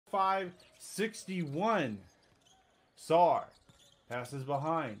5-61. Sar passes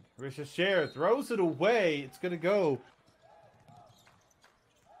behind. Risacher throws it away. It's going to go.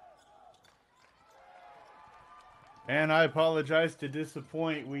 And I apologize to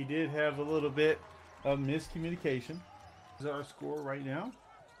disappoint. We did have a little bit of miscommunication. This is our score right now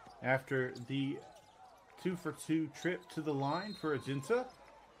after the 2-for-2 trip to the line for Agenta.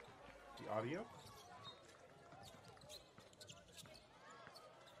 The audio.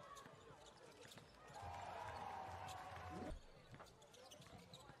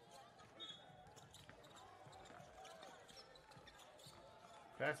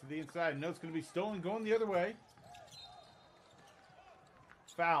 Pass to the inside. No, it's going to be stolen. Going the other way.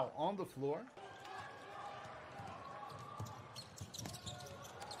 Foul on the floor.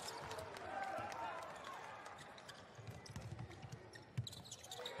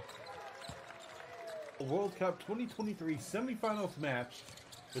 World Cup 2023 semifinals match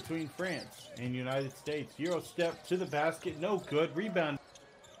between France and United States. Euro step to the basket. No good. Rebound.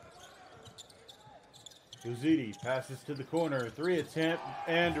 Uzidi passes to the corner. 3 attempt.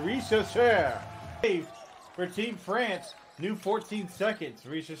 And Risacher. Save for Team France. New 14 seconds.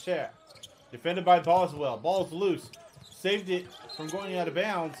 Risacher. Defended by Boswell. Ball's loose. Saved it from going out of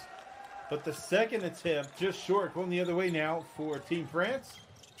bounds. But the second attempt just short. Going the other way now for Team France.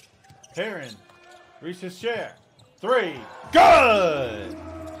 Perrin. Risacher. 3. Good!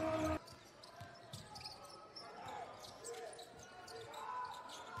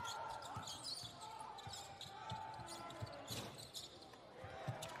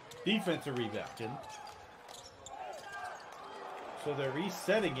 Defensive rebound. So they're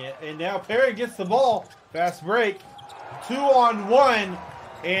resetting it. And now Perry gets the ball. Fast break. 2-on-1.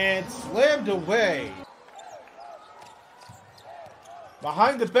 And slammed away.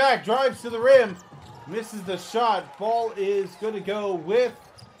 Behind the back. Drives to the rim. Misses the shot. Ball is going to go with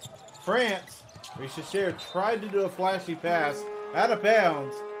France. Risacher tried to do a flashy pass. Out of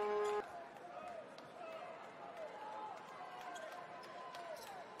bounds.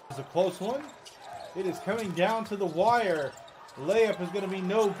 It's a close one. It is coming down to the wire. Layup is going to be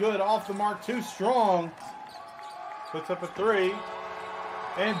no good. Off the mark. Too strong. Puts up a 3.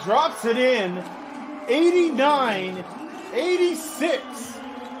 And drops it in. 89-86.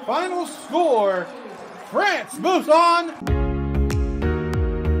 Final score. France moves on.